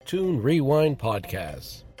Cartoon Rewind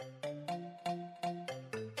Podcast.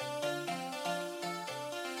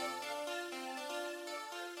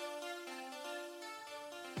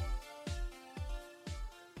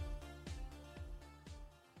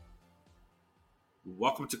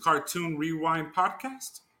 Welcome to Cartoon Rewind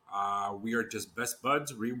Podcast. We are just best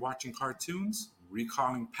buds rewatching cartoons,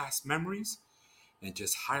 recalling past memories, and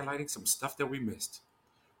just highlighting some stuff that we missed.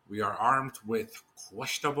 We are armed with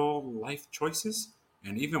questionable life choices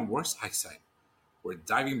and even worse eyesight. We're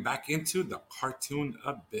diving back into the cartoon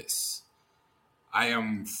abyss. I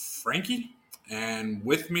am Frankie, and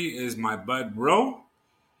with me is my bud Ro,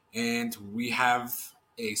 and we have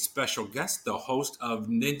a special guest, the host of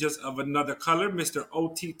Ninjas of Another Color, Mr.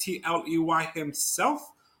 OTTLEY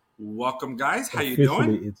himself. Welcome, guys. How you doing?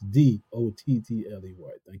 Officially, it's DOTTLEY.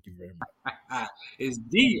 Thank you very much. It's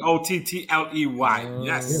DOTTLEY.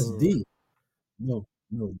 Yes. Yes, D. No,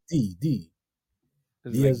 D. D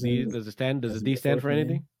Does the D stand for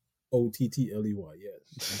anything? OTTLEY,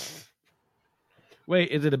 yes. Wait,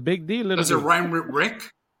 is it a big D? Little Does D? it rhyme with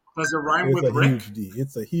Rick? Does it rhyme It's with a Rick? huge D.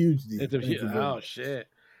 It's a huge D. Shit.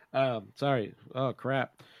 Sorry. Oh,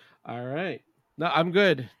 crap. All right. No, I'm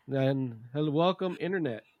good. And welcome,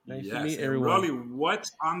 Internet. Nice to meet everyone. Rolly, what's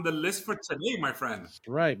on the list for today, my friend?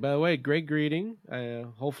 Right. By the way, great greeting.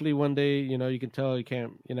 Hopefully one day, you can tell you're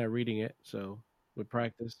not reading it. So with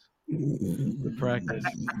practice.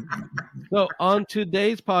 So on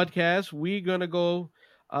today's podcast, we're going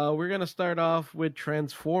to start off with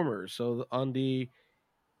Transformers. So on the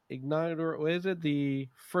the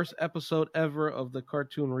first episode ever of the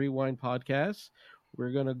Cartoon Rewind podcast,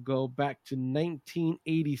 we're going to go back to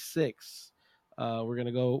 1986. We're going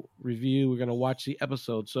to go review. We're going to watch the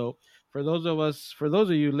episode. So for those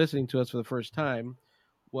of you listening to us for the first time,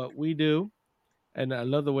 what we do, and I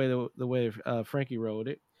love the way Frankie wrote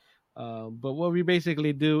it, but what we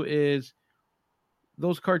basically do is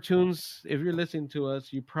those cartoons, if you're listening to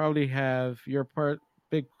us, you're a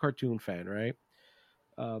big cartoon fan, right?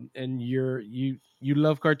 And you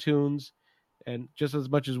love cartoons and just as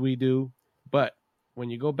much as we do, but when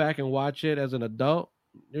you go back and watch it as an adult,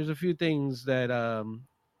 there's a few things that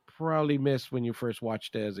probably missed when you first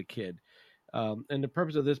watched it as a kid. And the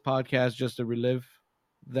purpose of this podcast is just to relive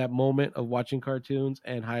that moment of watching cartoons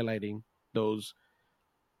and highlighting those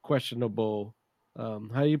questionable,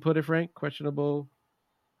 how do you put it, Frank? Questionable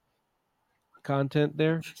content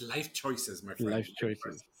there? Life choices, my friend. Life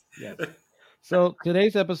choices. Yes. So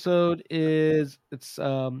today's episode is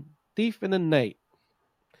Thief in the Night.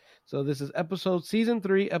 So this is season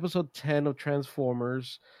 3, episode 10 of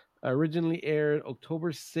Transformers. Originally aired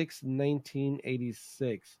October 6,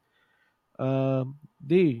 1986.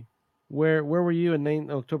 D, where were you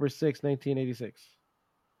in October 6, 1986?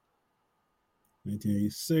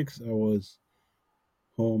 1986, I was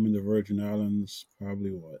home in the Virgin Islands,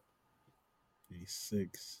 probably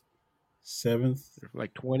 86, 7th?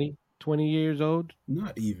 Like 20 years old?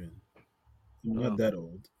 Not even. I'm not that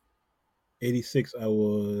old. 86, I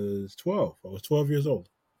was 12. I was 12 years old.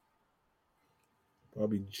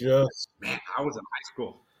 Probably just... Man, I was in high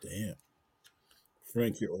school. Damn.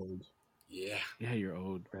 Frank, you're old. Yeah. Yeah, you're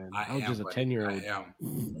old, man. I was just a 10-year-old. I am.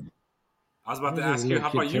 I was about to ask you, how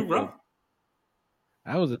about you, bro?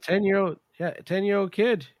 I was a 10-year-old. Yeah, 10-year-old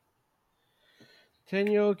kid.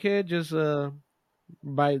 10-year-old kid just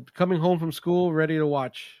by coming home from school, ready to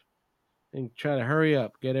watch and try to hurry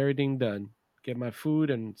up, get everything done, get my food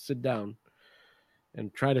and sit down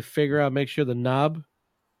and try to figure out, make sure the knob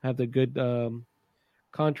have the good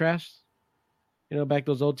contrast. Back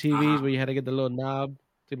those old TVs where you had to get the little knob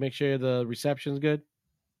to make sure the reception's good.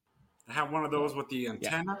 I had one of those with the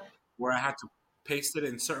antenna where I had to paste it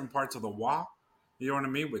in certain parts of the wall. You know what I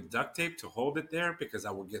mean? With duct tape to hold it there because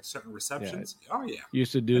I would get certain receptions. Yeah. Oh yeah. I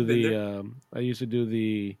used to do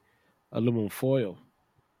the aluminum foil.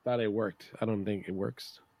 Thought it worked. I don't think it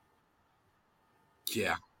works.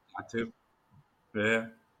 Yeah, I too. Yeah.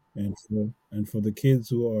 And for the kids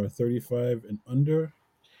who are 35 and under,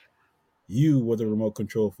 you were the remote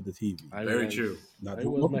control for the TV. Very true. I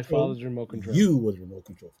was my father's remote control. You were the remote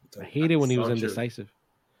control for the TV. I hated when he was indecisive.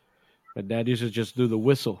 My dad used to just do the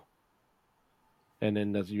whistle. And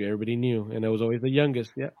then everybody knew. And I was always the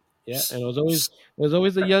youngest. Yeah. Yeah. And it was always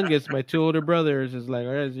the youngest. My 2 older brothers is like,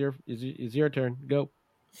 all right, it's your turn. Go.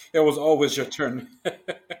 It was always your turn.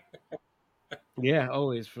 Yeah,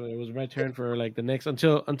 always. It was my turn for like the next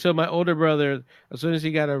until my older brother, as soon as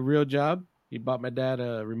he got a real job, he bought my dad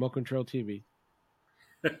a remote control TV.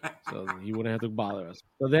 So he wouldn't have to bother us.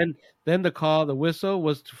 So then the whistle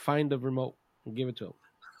was to find the remote and give it to him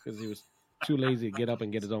because he was too lazy to get up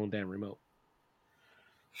and get his own damn remote.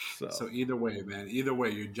 So either way, man, either way,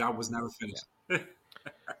 your job was never finished.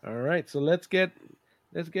 All right, so let's get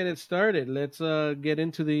it started. Let's get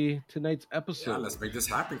into tonight's episode. Yeah, let's make this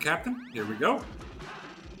happen, Captain. Here we go.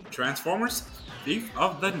 Transformers, Thief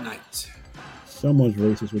of the Night. Someone's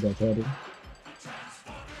racist with that title.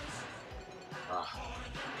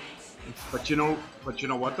 But you know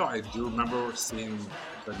what though? I do remember seeing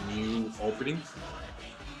the new opening,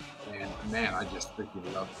 and man, I just freaking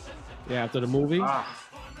loved it. Yeah, after the movie.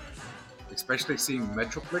 Especially seeing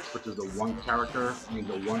Metroplex, which is the one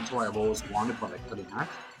toy I've always wanted, but I couldn't have.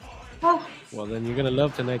 Oh. Well, then you're gonna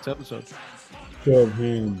love tonight's episode. Show of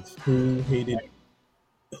hands. Who hated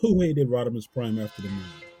Rodimus Prime after the movie?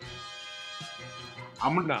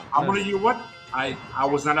 I'm gonna you what? I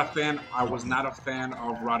was not a fan. I was not a fan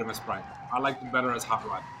of Rodimus Prime. I liked him better as Hot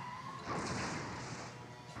Rod,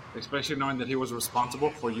 especially knowing that he was responsible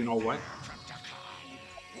for you know what.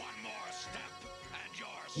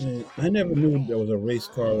 I never knew there was a race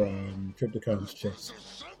car on Triptychon's chest.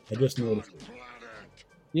 I just noticed it.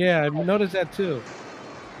 Yeah, I've noticed that too.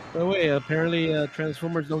 By the way, apparently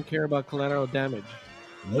Transformers don't care about collateral damage.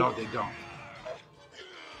 Nope. No, they don't.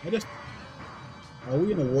 Are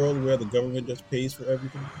we in a world where the government just pays for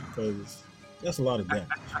everything? Because that's a lot of damage.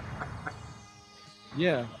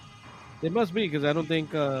 Yeah, it must be because I don't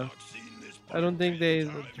think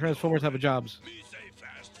Transformers have jobs.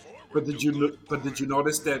 But did you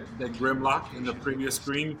notice that Grimlock in the previous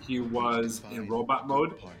screen, he was in robot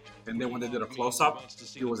mode, and then when they did a close up,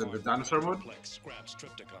 he was in the dinosaur mode?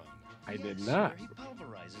 I did not.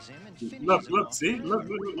 Look, see, look.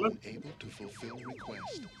 Able to fulfill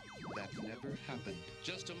request that never happened.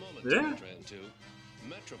 Just a moment. Yeah.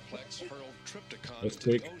 Metroplex hurled Trypticons That's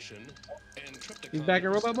to the quick. ocean, and Trypticon He's back in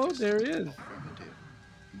robot mode. There he is.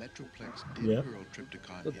 Metroplex did Yeah. hurl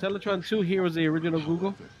Trypticon The into Teletron 2 here was the original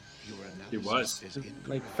Google. Your He was. analysis is incorrect.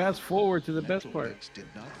 Like fast forward to the best part. Metroplex did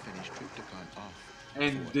not finish Trypticon off.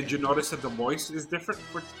 And did you notice that the voice is different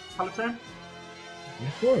for Teletran?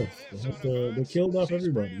 Of course. They killed off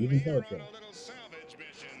everybody, even Teletron.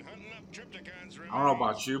 I don't know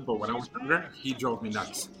about you, but when I was younger, he drove me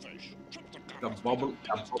nuts. The bubble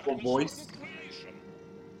voice.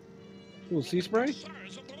 Ooh, sea spray?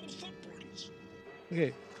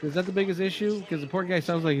 Okay, is that the biggest issue? Because the poor guy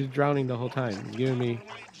sounds like he's drowning the whole time. Giving me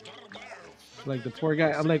like the poor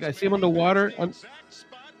guy. I'm like, I see him underwater.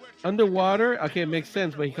 Underwater. Okay, it makes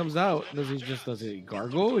sense. But he comes out. Does he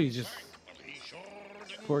gargle? He's just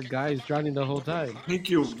poor guy. He's drowning the whole time.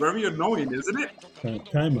 Thank you. Very annoying, isn't it?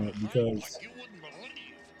 Time out, because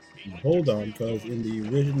hold on, because in the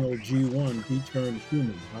original G1 he turned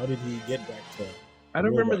human. How did he get back to I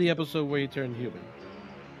don't remember robot? the episode where he turned human.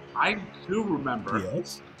 I do remember.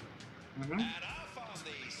 Yes. Mm-hmm.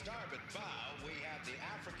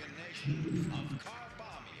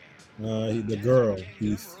 The girl.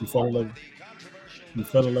 He fell in love. He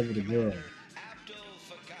fell in love with the girl.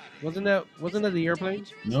 Wasn't that the airplane?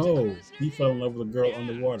 No, he fell in love with a girl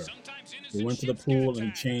underwater. They went to the pool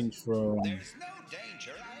and changed from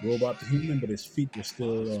robot to human, but his feet were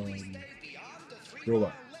still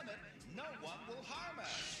robot.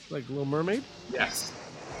 Like Little Mermaid? Yes.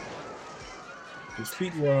 His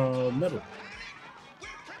feet were metal.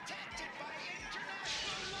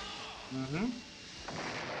 Mm-hmm.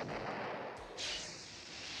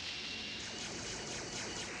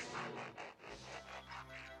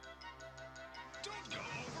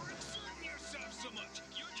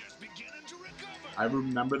 I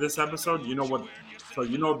remember this episode. You know what? So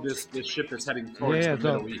you know this ship is heading towards the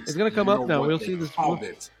Middle East. It's gonna come up now. What We'll they see this. called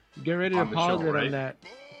it. Get ready to on the pause show, it right? on that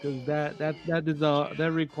because that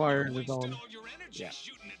requires its own. Yeah.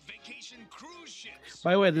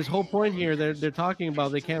 By the way, this whole point here, they're talking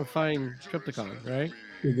about they can't find Trypticon, right?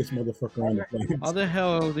 Biggest motherfucker on the planet. How the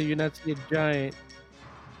hell do you not see a giant,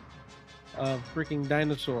 freaking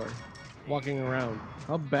dinosaur walking around?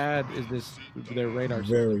 How bad is their radar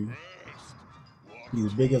system? Very.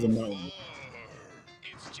 He's big as a mountain.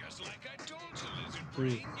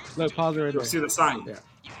 Look, pause it right You'll there. see the sign. Yeah.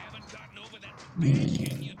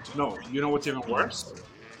 No, you know what's even worse?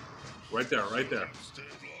 Right there. Look at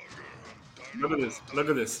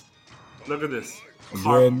this. Again,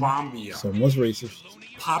 Carbombia. someone's racist.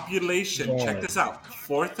 Population, Wow. check this out.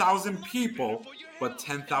 4,000 people, but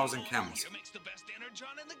 10,000 camels.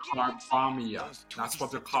 Carbombia. That's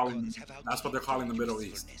what they're calling the Middle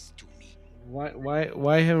East.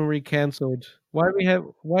 Why haven't we canceled? Why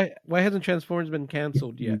hasn't Transformers been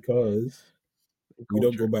canceled yet? Because we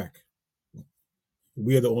don't go back.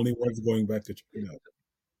 We are the only ones going back to China.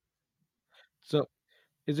 So,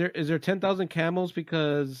 is there 10,000 camels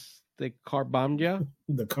because they car bombed you?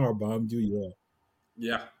 The car bombed you, yeah.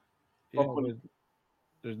 Yeah. Yeah, Hopefully.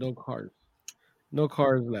 there's no cars. No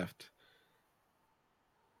cars left.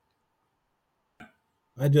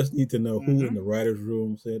 I just need to know who in Mhm. the writer's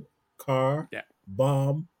room said, car, Yeah.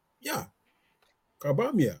 bomb, yeah. Car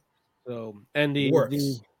bomb, yeah. So and It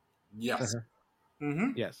works. Yes. uh-huh,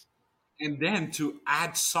 hmm yes, And then to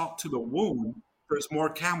add salt to the wound, there's more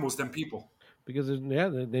camels than people. because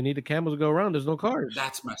they need the camels to go around. There's no cars.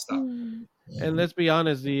 That's messed up. And let's be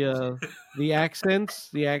honest, the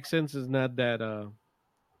accents is not that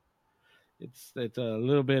it's a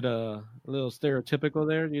little bit a little stereotypical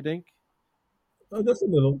there. Do you think? Oh, just a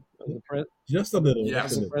little. Of the pre- Just a little. Just of a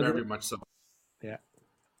Yes, the little. very president? much so. Yeah.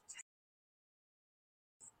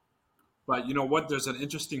 But you know what? There's an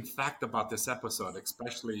interesting fact about this episode,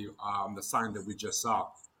 especially the sign that we just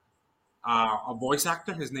saw. A voice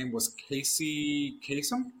actor, his name was Casey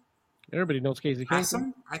Kasem. Everybody knows Casey Kasem.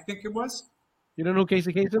 Kasem, I think it was. You don't know who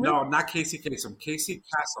Casey Kasem is? No, not Casey Kasem. Casey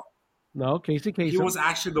Kasem. No, Casey He Kasem. was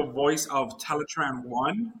actually the voice of Teletran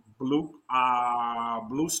 1, Blue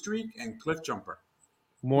Streak, and Cliff Jumper.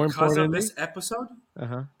 More Because of importantly, this episode,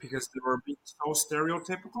 uh-huh. because they were being so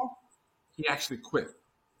stereotypical, he actually quit.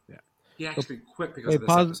 Yeah. He actually quit because Hey, of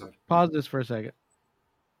this episode. pause this for a second.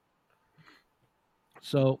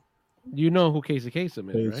 So, you know who Casey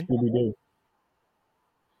Kasem Hey, is, right? Scooby-Doo.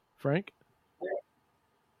 Frank?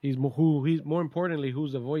 He's more importantly,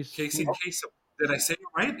 who's the voice? Casey Kasem. Did I say it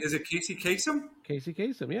right? Is it Casey Kasem? Casey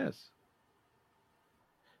Kasem, yes.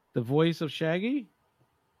 The voice of Shaggy?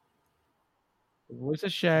 The voice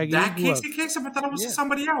of Shaggy. That who else? Casey Kasem? I thought it was Yeah.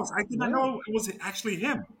 somebody else. I did not No. know it was actually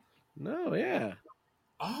him. No, yeah.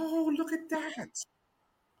 Oh, look at that.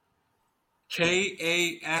 Kasam.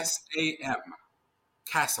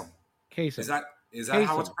 Kasem. Kasem. Is that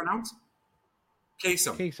how it's Kasem. pronounced?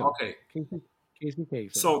 Kasem. Kasem. Okay. Casey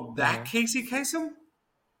Kasem. So that Casey Kasem?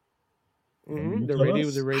 Mhm, Tell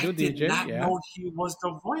us. the radio I did DJ. not Yeah. know he was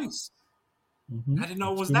the voice. Mm-hmm. I didn't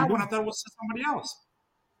know it was that one. I thought it was somebody else.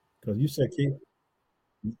 Because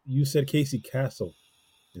you said Casey Castle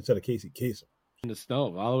instead of Casey Kasem. In the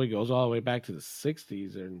snow, goes all the way back to the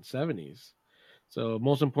 60s and 70s. So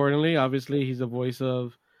most importantly, obviously, he's the voice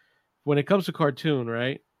of, when it comes to cartoon,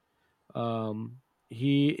 right?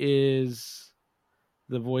 He is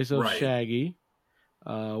the voice of Right. Shaggy.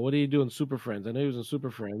 What did he do in Super Friends? I know he was in Super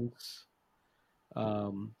Friends. I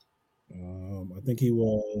think he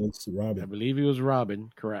was I Robin. believe he was Robin.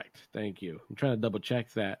 Correct. Thank you. I'm trying to double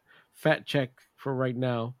check that. Fat check for right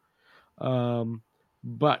now. Yeah,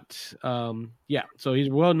 so he's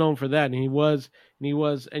well known for that, and he was,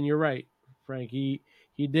 and you're right, Frank. He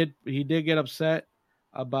did get upset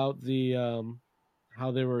about the how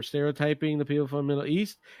they were stereotyping the people from the Middle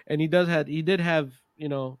East, and he did have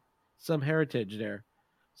some heritage there,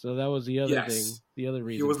 so that was the other Yes. thing, the other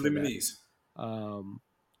reason He was for that. Lebanese.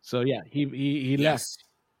 So yeah, he Yes. left.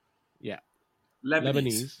 Yeah. Lebanese.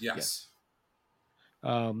 Lebanese, Yes.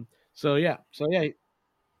 So yeah,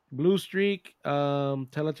 Blue Streak,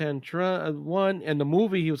 Teletran 1, and the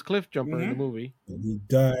movie he was Cliff Jumper in the movie. And he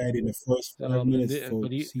died in the first 5 minutes, folks.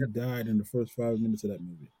 but He died in the first 5 minutes of that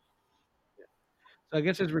movie. So I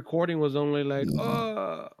guess his recording was only like,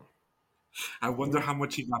 I wonder how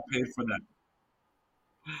much he got paid for that.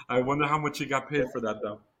 I wonder how much he got paid for that,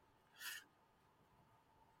 though.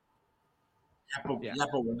 Yeah,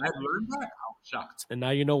 but when I learned that, I was shocked. And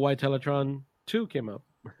now you know why Teletron 2 came out.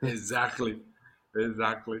 Exactly. I'm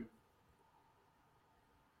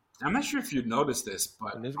not sure if you noticed this,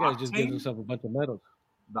 but And this guy just gives Octane, himself a bunch of medals.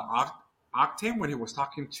 the Octane, when he was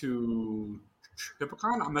talking to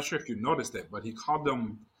Tripicon, I'm not sure if you noticed it, but he called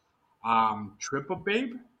them Triple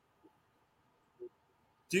Babe.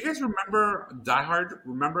 Do you guys remember Die Hard?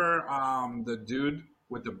 Remember the dude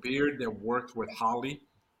with the beard that worked with Holly,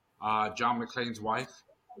 John McClane's wife?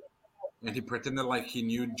 And he pretended like he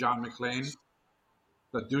knew John McClane,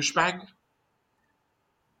 the douchebag?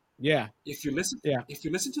 Yeah. If you listen Yeah.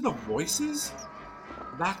 to the voices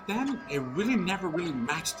back then, it really never really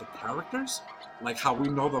matched the characters like how we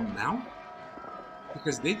know them now,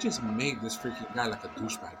 because they just made this freaking guy like a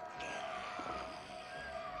douchebag.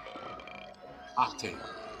 Octane.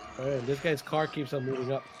 Oh, this guy's car keeps on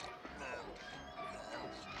moving up.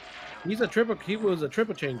 He was a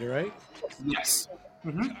triple changer, right? Yes.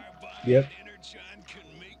 Yep.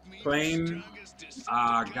 Plane,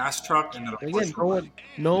 gas truck, and then a Again, push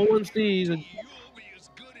no one sees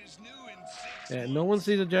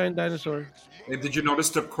a giant dinosaur. Hey, did you notice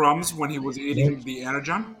the crumbs when he was eating the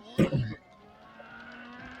energon?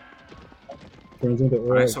 Turns into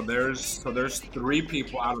All right, so there's 3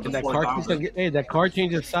 people out of And the that car 4,000. that car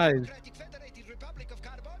changes size.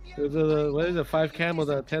 What is it, 5 camels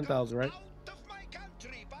out of 10,000, right?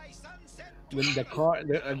 Then the car.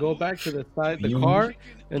 I go back to the side. The Mhm. car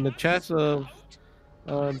and the chest of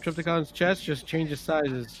Triptychon's chest just changes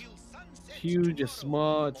sizes. It's huge. It's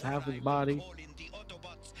small. It's half his body.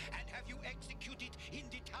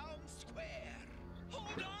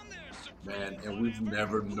 Man, and we've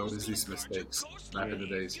never noticed these mistakes back in the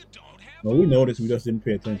days. No, we noticed. We just didn't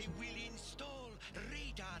pay attention.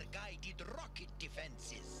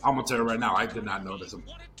 I'm gonna tell you right now, I did not notice them.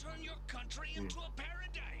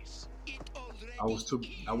 I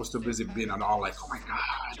was too busy being on all like, oh my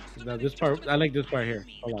god. Now this part, I like this part here.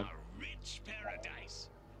 Hold on.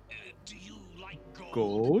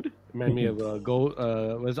 Gold. Remind me of gold.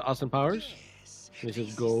 What's it, Austin Powers? This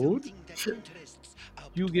is gold.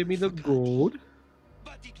 You give me the gold.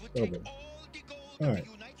 Okay. All right.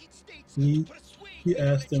 He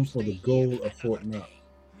asked him for the goal of Fort Knox.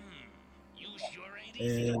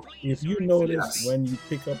 And if you notice, when you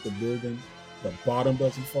pick up the building, the bottom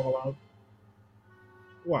doesn't fall out.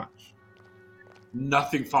 Watch.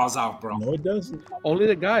 Nothing falls out, bro. No, it doesn't. Only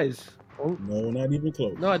the guys. No, not even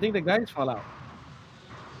close. No, I think the guys fall out.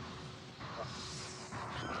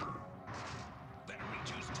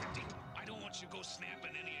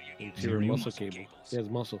 Interior muscle cable. He has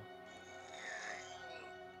muscle.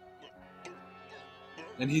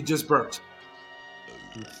 And he just burped.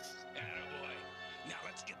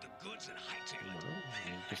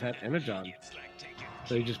 Just had energon.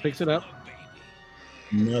 So he just picks it up.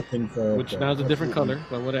 Nothing falls Which out. now is a different color,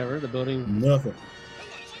 but whatever. The building. Nothing.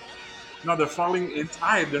 No, they're falling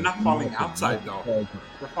inside. They're not falling outside, though. Falls out.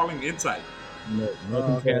 They're falling inside. No,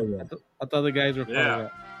 nothing Okay. falls out. I thought the guys were falling Yeah.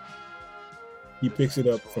 out. He picks it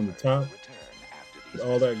up from the top. With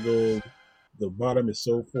all that gold, the bottom is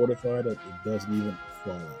so fortified that it doesn't even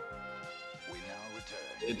fall out.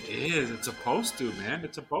 It is. It's supposed to, man.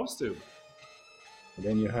 It's supposed to. And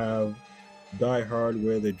then you have Die Hard,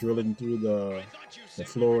 where they're drilling through the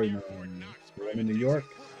floor in New York.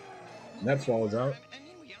 And that falls out.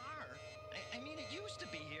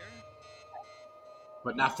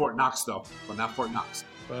 But not Fort Knox, though. But not Fort Knox.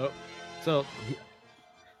 Well, so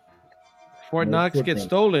Fort No Knox gets footprint.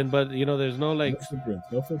 stolen, but there's no like No footprints.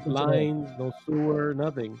 No footprints at all. lines, no sewer,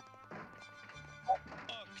 nothing.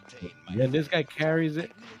 Yeah, And this guy carries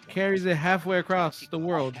it halfway across the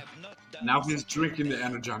world Now he's drinking the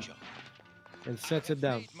energon. and sets it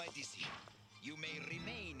down. You may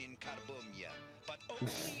remain in Carbomia, but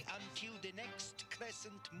only until the next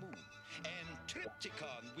crescent moon. And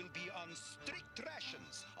Triptychon will be on strict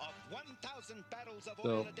rations of 1,000 barrels of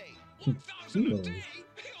oil So- a day. Who knows?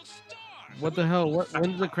 What the hell?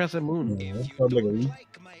 When's the crescent moon? No, that's probably like a week.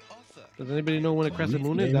 Like my offer, Does anybody know when a crescent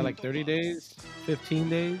moon is? Is that like 30 maybe. days? 15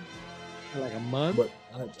 days? Or like a month? But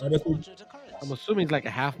I just think I'm assuming it's like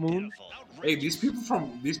a half moon. Hey, these people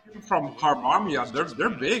from Carbomia, they're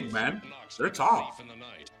big, man. They're tall.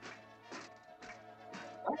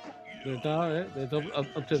 They're tall, yeah? They're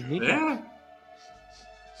up to his kneecap. Yeah.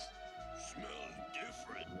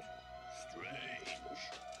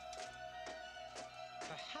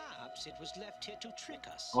 Perhaps it was left here to trick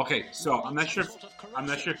us. Okay, so I'm not sure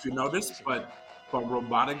if you know this, but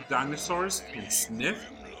robotic dinosaurs can sniff,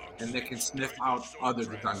 and they can sniff out other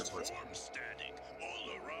dinosaurs.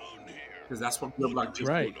 Because that's what Grimlock just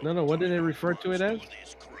Right. did. No. What did they refer to it as?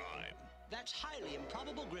 That's highly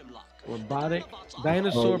improbable, Grimlock. Robotic Autobots are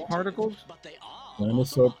dinosaur Oh. particles? but they are.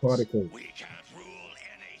 dinosaur particles.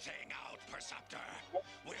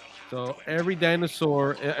 So every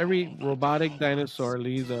robotic dinosaur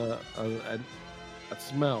leaves a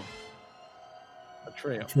smell, a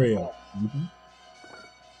trail. Trail. Mm-hmm.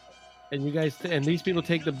 And you guys, and these people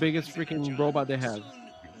take the biggest freaking robot they have.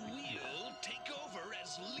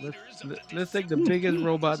 Let's take the biggest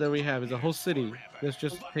robot that we have. It's a whole city. Let's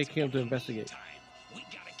just take him to investigate.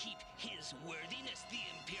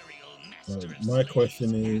 My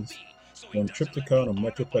question is, when Triptychon or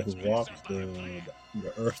Metroplex walks, the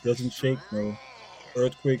Earth doesn't shake, no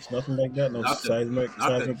earthquakes, nothing like that, no Nothing.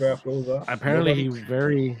 seismograph goes off. Apparently, Nobody? he's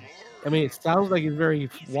very. I mean, it sounds like he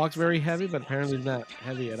walks very heavy, but apparently he's not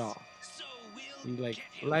heavy at all. He's like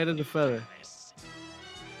light as a feather.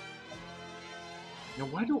 Now,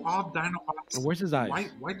 why do all Dinobots? And where's his eyes?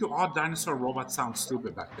 Why do all dinosaur robots sound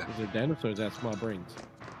stupid back then? Because they're dinosaurs that have small brains.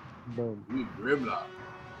 Boom. We need Grimlock.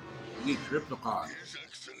 We need Triptychon.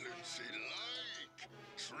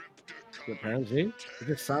 Apparently, it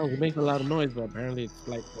just sounds. It makes a lot of noise, but apparently it's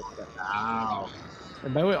like. Wow.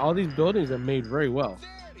 And by the way, all these buildings are made very well.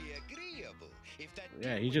 very agreeable. If that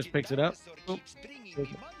Yeah, he just picks it up. dinosaur keeps bringing Oop.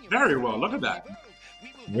 money Very around well, look at the that. world,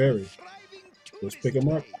 we will Very. be a thriving Just pick 'em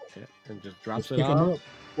up. tourism Yeah, and just Just drops pick it 'em off. up.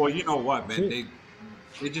 Well, you know what, man? That's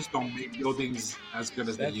They just don't make buildings as good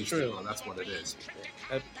as they That's used true. to. That's what it is.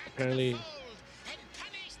 Apparently.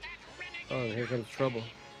 Oh, here comes trouble.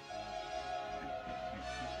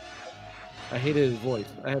 I hated his voice.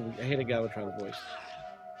 I hated Galvatron's voice.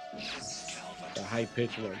 The high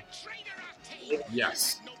pitched one.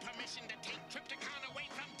 Yes. No permission to take Trypticon away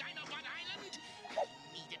from Dinobot Island. I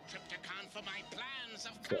needed Trypticon for my plans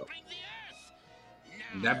of conquering the Earth.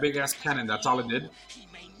 Now, That big ass cannon, that's all it did. he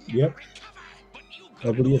may never Yep. recover, but you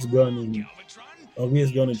Ugliest gun in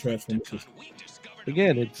Galvatron. Transformers.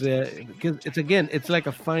 Again, it's like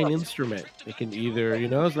a fine instrument. It can either,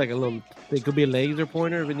 it's like a little. It could be a laser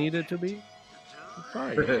pointer if it needed to be.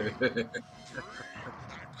 Sorry.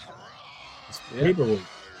 It's paperwork.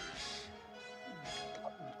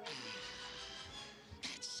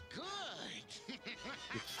 It's good.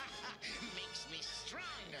 Makes me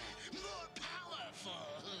stronger, more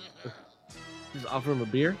powerful. Just offer him a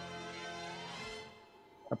beer.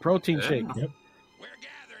 A protein shake. Yep. We're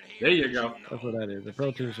gathered here. There you go. That's what that is. A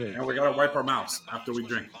protein shake. And we gotta wipe our mouths after we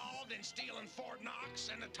drink. Involved in stealing Fort Knox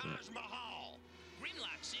and the Taj Mahal.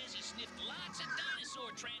 Grimlock says he sniffed lots of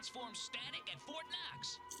dinosaur transformed static at Fort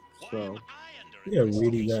Knox. So, Yeah,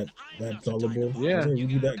 really that gullible. Yeah.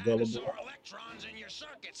 Really that gullible. Electrons in your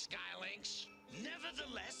circuit, Skylinks.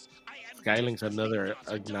 Nevertheless, I am Skylink's another.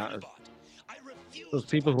 I refuse Those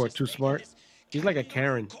people who are too smart. He's like a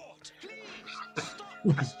Karen.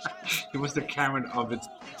 It was the Karen of its.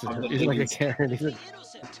 Of the He's like a 80s. Karen. He's like,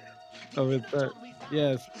 of its.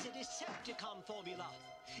 Yes. Is a Decepticon formula.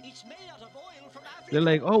 It's made out of oil from Africa. They're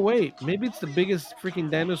like, oh wait, maybe it's the biggest freaking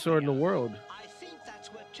dinosaur in the world. I think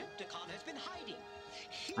that's where Trypticon has been hiding.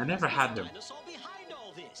 I never had them. Dinosaur behind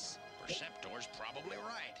all this. Perceptor's probably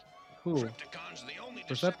right. Who? Trypticon's the only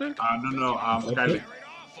Perceptor? No. Okay. Skyler. carried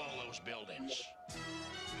off all those buildings.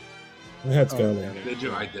 I had Oh, Skyline. okay. Did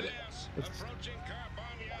you? I did it. Approaching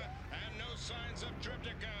Carbonia and no signs of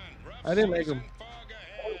Trypticon. Rough I didn't like seas him. and fog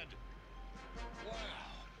ahead. Wow.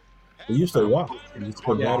 We used to walk. And just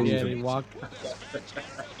put Yeah, batteries yeah, in. they walk. Oh,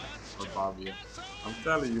 Bobby. I'm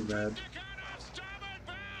telling you, man.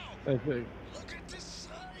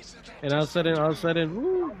 And all of a sudden,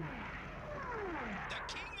 woo!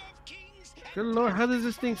 Good lord, how does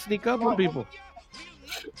this thing sneak up on people?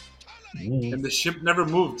 Mm. And the ship never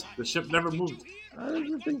moved. The ship never moved. How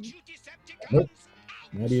does this thing... Nope.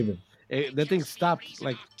 Not even. That thing stopped,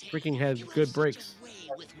 like, freaking had good brakes.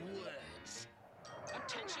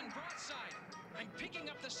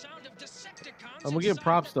 I'm gonna give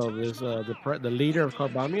props though. This the leader of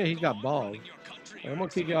Carbamia, he's got balls. I'm gonna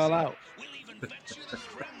kick y'all out.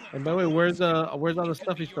 And by the way, where's all the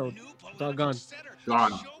stuff he stole? It's all gone.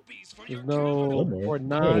 Gone. There's no Oh, boy. Fort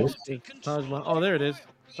Knox. Taj Mahal. Oh, there it is.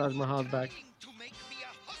 Taj Mahal's back.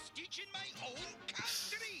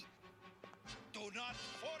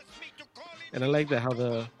 And I like that how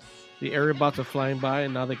the area bots are flying by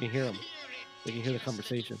and now they can hear them. They can hear the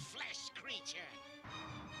conversation.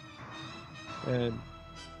 And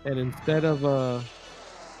instead of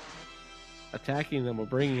attacking them or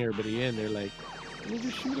bringing everybody in, they're like, "We'll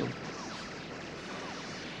just shoot them."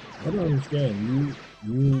 I don't understand.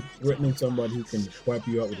 You threatening somebody who can wipe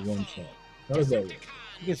you out with one shot. How does that work?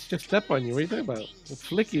 He gets just step on you. What are you talking about? It'll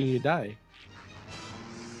flick you and you die.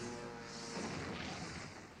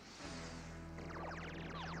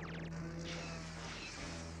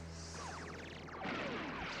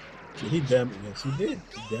 He damaged. Yes, he did.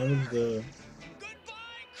 He damaged the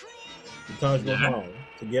Taj Mahal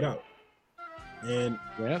to get out, and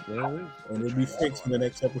Yeah, there it is. and it'll be fixed in the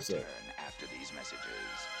next episode. After these messages.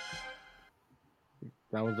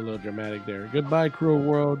 That was a little dramatic there. Goodbye, cruel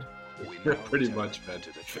world. Pretty much, man.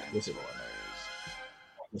 To the Listen.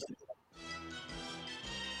 Transformers.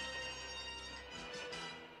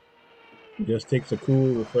 He just takes a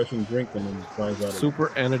cool, refreshing drink and then flies out.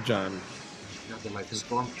 Super Energon. Nothing like a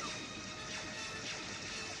storm. Return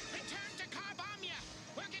to Carbamia.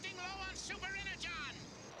 We're getting low on super energon.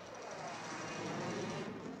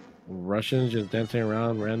 Russians just dancing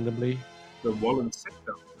around randomly. The Wollen sick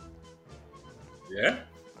though. Yeah.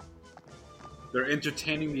 They're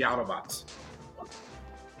entertaining the Autobots. I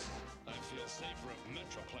feel safer if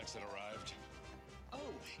Metroplex had arrived.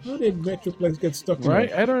 How did Metroplex get stuck in Right?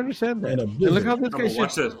 a- I don't understand that. And a And look how blizzard. this No, guy but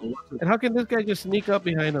watch just, this. Watch this. and how can this guy just sneak up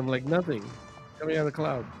behind him like nothing? Coming out of the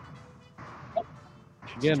cloud.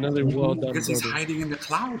 Again, another well done Because he's building. hiding in the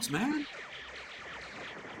clouds, man.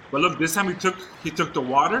 But look, this time he took the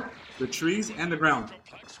water, the trees, and the ground.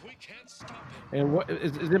 We can't stop him. And what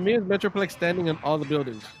is it me and Metroplex standing on all the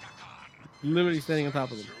buildings? Literally standing on top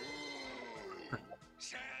of them.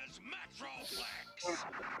 Says Metroplex.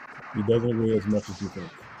 He doesn't weigh as much as you think.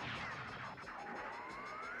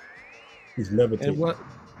 He's levitating. And what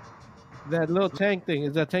that little tank thing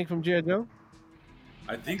is that tank from G.I. Joe?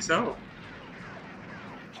 I think so.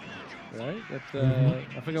 Right? That's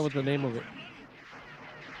Mhm. I forgot what the name of it.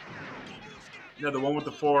 Yeah, the one with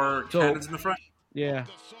the four cannons in the front. Yeah.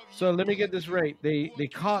 So let me get this right. They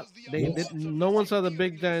caught no one saw the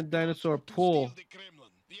big dinosaur pull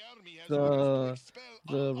the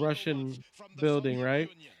Russian building, right?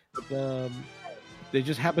 They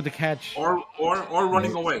just happened to catch Or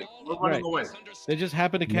running away. Or running right. away. They just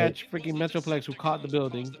happened to Nope. catch freaking Metroplex who caught the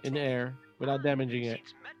building in the air without damaging it.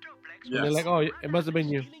 And they're Yes. like, "Oh, it must have been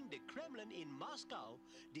you." The Kremlin in Moscow,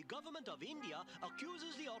 the government of India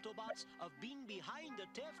accuses the Autobots of being behind the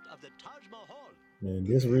theft of the Taj Mahal. Man,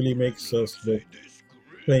 this really makes us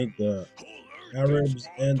paint the Arabs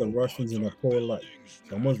and the Russians in a poor light. It's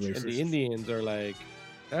almost And racist. the Indians are like,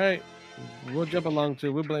 "All right, we'll jump along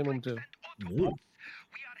too. We'll blame them too." Ooh. We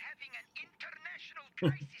are having an international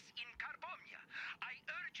crisis in Carbomia. I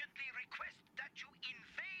urgently request that you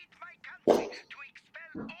invade my country to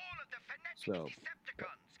expel all of the fanatic So-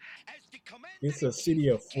 Decepticons. As the commander It's a city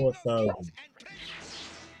of 4,000.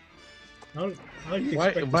 How do you Why?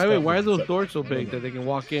 expect to By the way, stop why are the those Decepticons? doors so I don't big know. that they can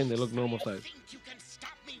walk in? They look normal size.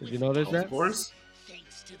 Did you notice Of that? course.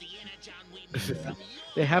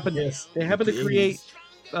 They happen. Yes, They happen to it create is.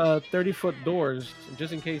 30-foot doors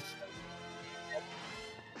just in case.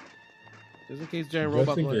 Just in case giant Just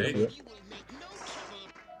robots in want to case, come in. yeah.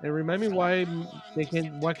 And remind me why they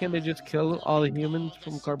can't. Why can't they just kill all the humans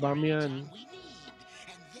from Carbamia and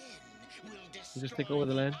just take over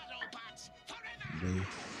the land?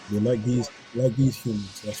 They like these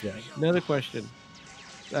humans. That's why. Another question.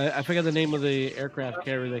 I forget the name of the aircraft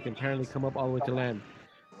carrier that can apparently come up all the way to land.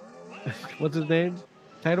 What's his name?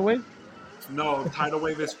 Tidal Wave? No, tidal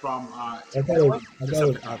wave is from I thought it was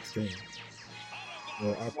Decepticons. Octane.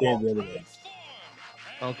 Or Octane the other way.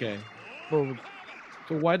 Okay. Well,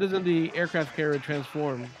 so why doesn't the aircraft carrier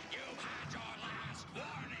transform?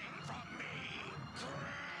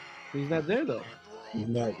 He's not there though. He's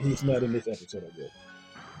not in this episode, I guess.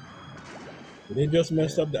 Did they just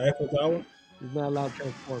mess up the Eiffel Tower? He's not allowed to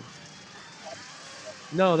transform.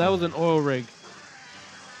 No, that was an oil rig.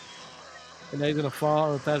 And now he's gonna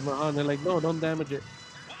fall on the Taj Mahal. And they're like, no, don't damage it.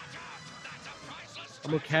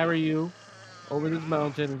 I'm gonna carry you over this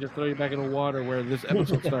mountain and just throw you back in the water where this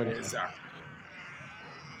episode started. Exactly.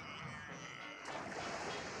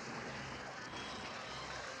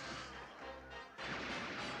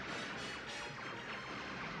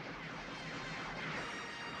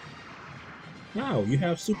 Wow, you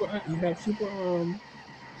have super energy.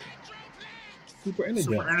 Super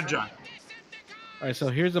Energon. All right, so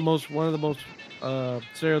here's one of the most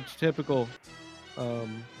stereotypical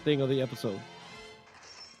thing of the episode.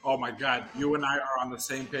 Oh my God, you and I are on the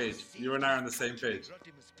same page. You and I are on the same page.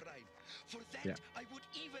 Rodimus Prime. For that, Yeah. I would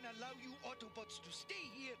even allow you Autobots to stay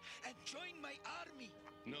here and join my army.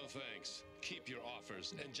 No thanks. Keep your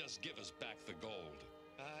offers and just give us back the gold.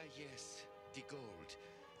 Ah, yes, the gold.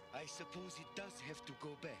 I suppose it does have to go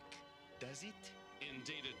back, does it?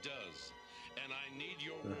 Indeed it does. And I need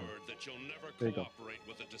your word that you'll never There you go. cooperate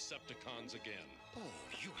with the Decepticons again. Oh,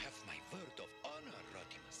 you have my word of honor,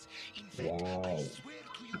 Rodimus. In fact, I Wow. swear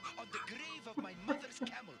to you on the grave of my mother's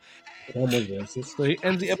camel. Almost racist. So he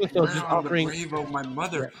ends the episode just On the offering. grave of my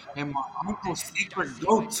mother and my uncle's sacred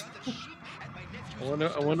goat. I wonder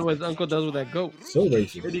what his uncle does with that goat. So And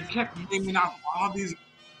racist. he kept naming out all these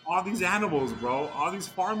animals, bro. All these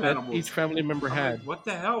farm That animals. each family member I'm had. like, what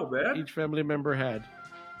the hell, man? Each family member had.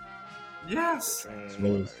 Yes.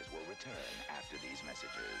 Rose.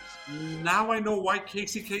 Now I know why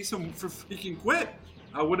Casey Kasem for freaking quit.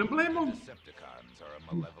 I wouldn't blame him.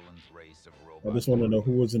 I just want to know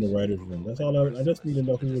who was in the writers' room. That's all. I just need to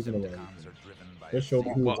know who was in the writers' room. Just show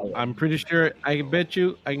me who was in Well, the I'm pretty sure. I can bet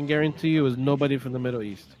you. I can guarantee you, it was nobody from the Middle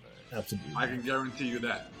East. Absolutely. I can guarantee you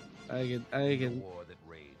that. I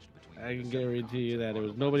can guarantee you that it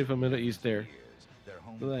was nobody from the Middle East there.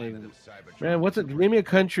 Like, man, name me a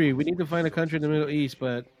country. We need to find a country in the Middle East,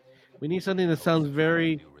 but we need something that sounds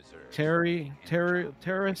very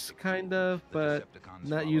terrorist kind of, but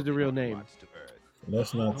not use the real name.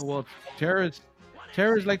 Let's not. Oh, well, terrorists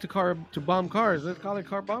like to bomb cars. Let's call it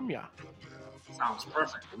Carbamia. Sounds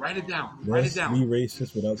perfect. Write it down. Write Let's it be down.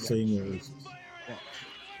 racist without saying we're racist.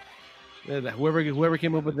 Whoever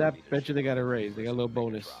came up with that, bet you they got a raise. They got a little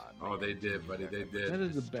bonus. Oh, they did, buddy. They That did.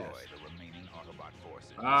 is the best.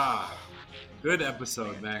 Ah, good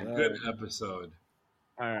episode, man. Good episode.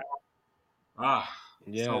 All right. Ah,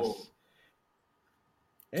 Yes. So,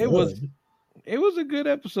 It was Good. a good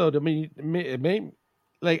episode. I mean, it made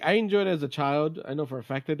like I enjoyed it as a child. I know for a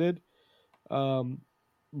fact I did.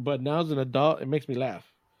 but now as an adult, it makes me laugh. So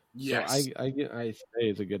Yes. I say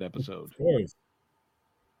it's a good episode. Of course.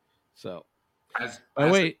 So, As but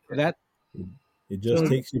as wait, that It just so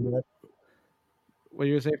takes you back. what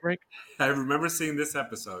you were saying, Frank? I remember seeing this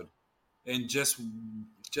episode and just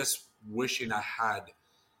wishing I had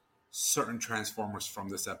certain Transformers from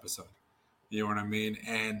this episode. You know what I mean?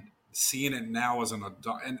 And seeing it now as an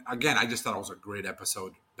adult, and again, I just thought it was a great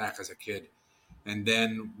episode back as a kid. And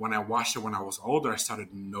then when I watched it when I was older, I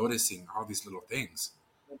started noticing all these little things.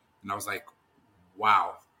 And I was like,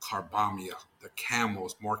 wow, Carbamia, the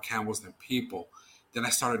camels, more camels than people. Then I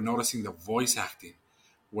started noticing the voice acting,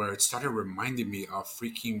 where it started reminding me of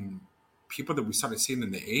freaking people that we started seeing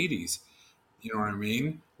in the 80s. You know what I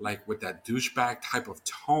mean? Like with that douchebag type of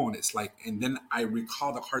tone. It's like, and then I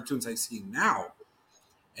recall the cartoons I see now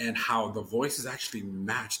and how the voices actually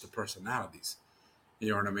match the personalities. You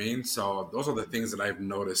know what I mean? So those are the things that I've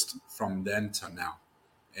noticed from then to now.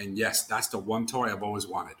 And yes, that's the one toy I've always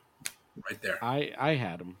wanted, right there. I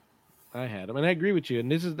had him. And I agree with you.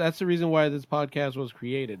 And that's the reason why this podcast was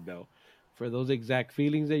created, though, for those exact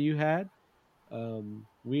feelings that you had.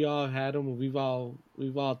 We all had them. We've all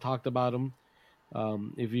talked about them.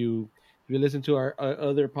 If you listen to our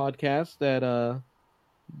other podcast, that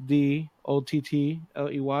DOTTLEY,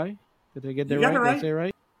 did I get that You got right? it Did I right. say it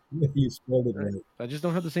right? You spelled it right. I just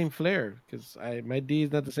don't have the same flair because my D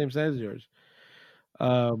is not the same size as yours.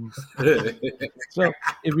 Um, so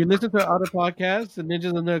if you listen to our other podcasts, the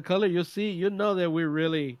Ninjas in Their Color, you'll know that we're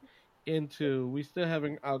really into. We still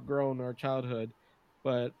haven't outgrown our childhood,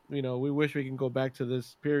 but we wish we can go back to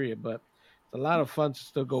this period. But it's a lot of fun to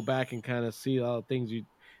still go back and kind of see all the things you.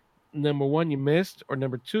 Number one, you missed, or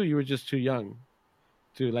number two, you were just too young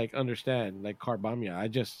to like understand, like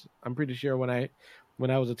Carbamia. I'm pretty sure when I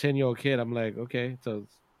was a 10-year-old kid, I'm like, okay, so it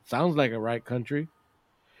sounds like a right country.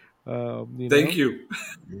 Thank you.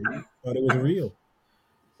 Thought it was real.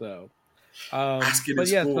 So, Asking but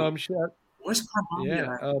in yeah, so school, I'm sure. where's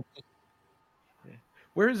Yeah. Carbamia at?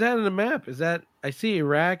 Where is that in the map? Is that I see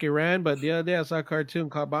Iraq, Iran, but the other day I saw a cartoon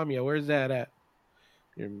Carbamia. Where's that at?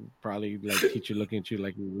 You're probably like teacher looking at you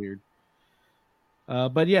like you're weird.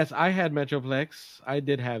 But yes, I had Metroplex. I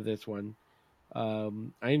did have this one.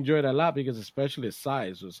 I enjoyed it a lot because especially the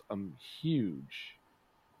size was huge.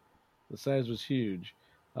 The size was huge.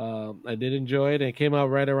 I did enjoy it. And it came out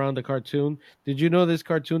right around the cartoon. Did you know this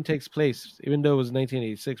cartoon takes place, even though it was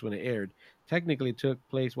 1986 when it aired? Technically, it took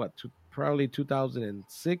place probably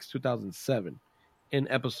 2006, 2007 in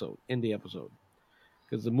the episode,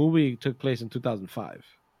 because the movie took place in 2005.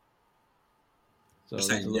 So You're that's a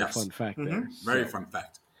saying little yes. fun fact there. Very So, fun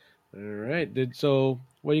fact. all right. So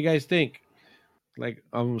what do you guys think? Like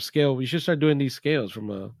on a scale, we should start doing these scales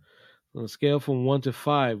on a scale from 1 to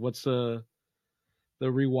 5. What's the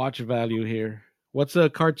rewatch value here? What's a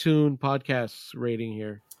cartoon podcast rating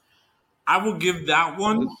here? I will give that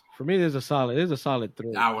one. For me, there's a solid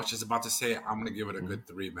 3. I was just about to say I'm gonna give it a good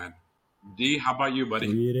 3, man. D, how about you, buddy?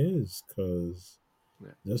 3 it is, because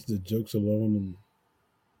just the jokes alone,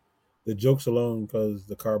 because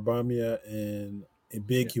the Carbamia and a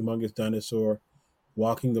big, humongous dinosaur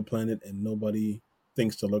walking the planet, and nobody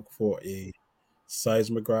thinks to look for a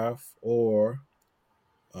seismograph or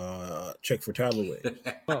check for tidal waves.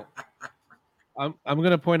 Well, I'm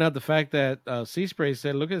gonna point out the fact that Sea Spray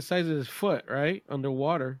said, "Look at the size of his foot, right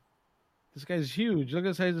underwater. This guy's huge. Look at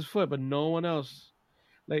the size of his foot." But no one else,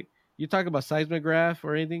 like you talk about seismograph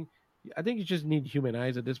or anything. I think you just need human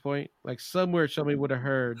eyes at this point. Like somewhere, somebody would have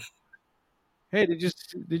heard, "Hey, did you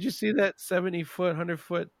see that 70-foot,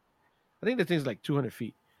 100-foot? I think that thing's like 200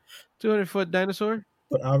 feet, 200-foot dinosaur."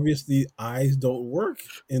 But obviously, eyes don't work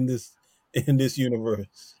in this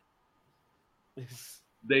universe.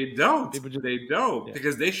 They don't. People They don't.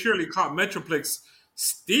 Because they surely caught Metroplex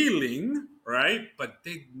stealing, right? But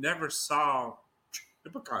they never saw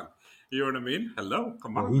Decepticon. You know what I mean? Hello?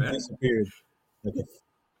 Come on, He man. disappeared.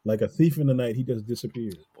 Like a thief in the night, he just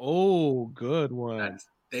disappeared. Oh, good one.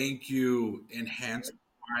 Thank you. Enhance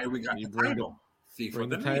why we got You the bring title. Thief Bring of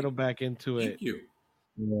the the title Night. back into it. Thank you.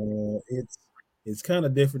 It's kind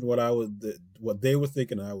of different what they were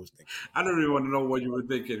thinking. I was thinking. I don't even want to know what you were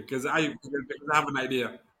thinking because I have an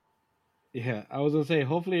idea. Yeah, I was gonna say.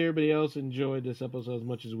 Hopefully, everybody else enjoyed this episode as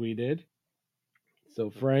much as we did. So,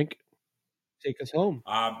 Frank, take us home.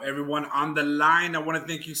 Everyone on the line, I want to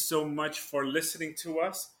thank you so much for listening to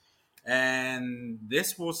us. And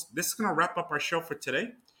this is gonna wrap up our show for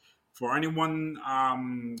today. For anyone,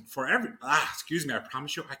 excuse me, I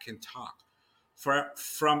promise you I can talk.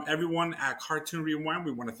 From everyone at Cartoon Rewind,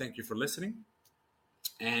 we want to thank you for listening.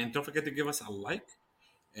 And don't forget to give us a like.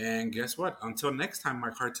 And guess what? Until next time, my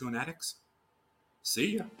cartoon addicts.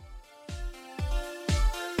 See ya.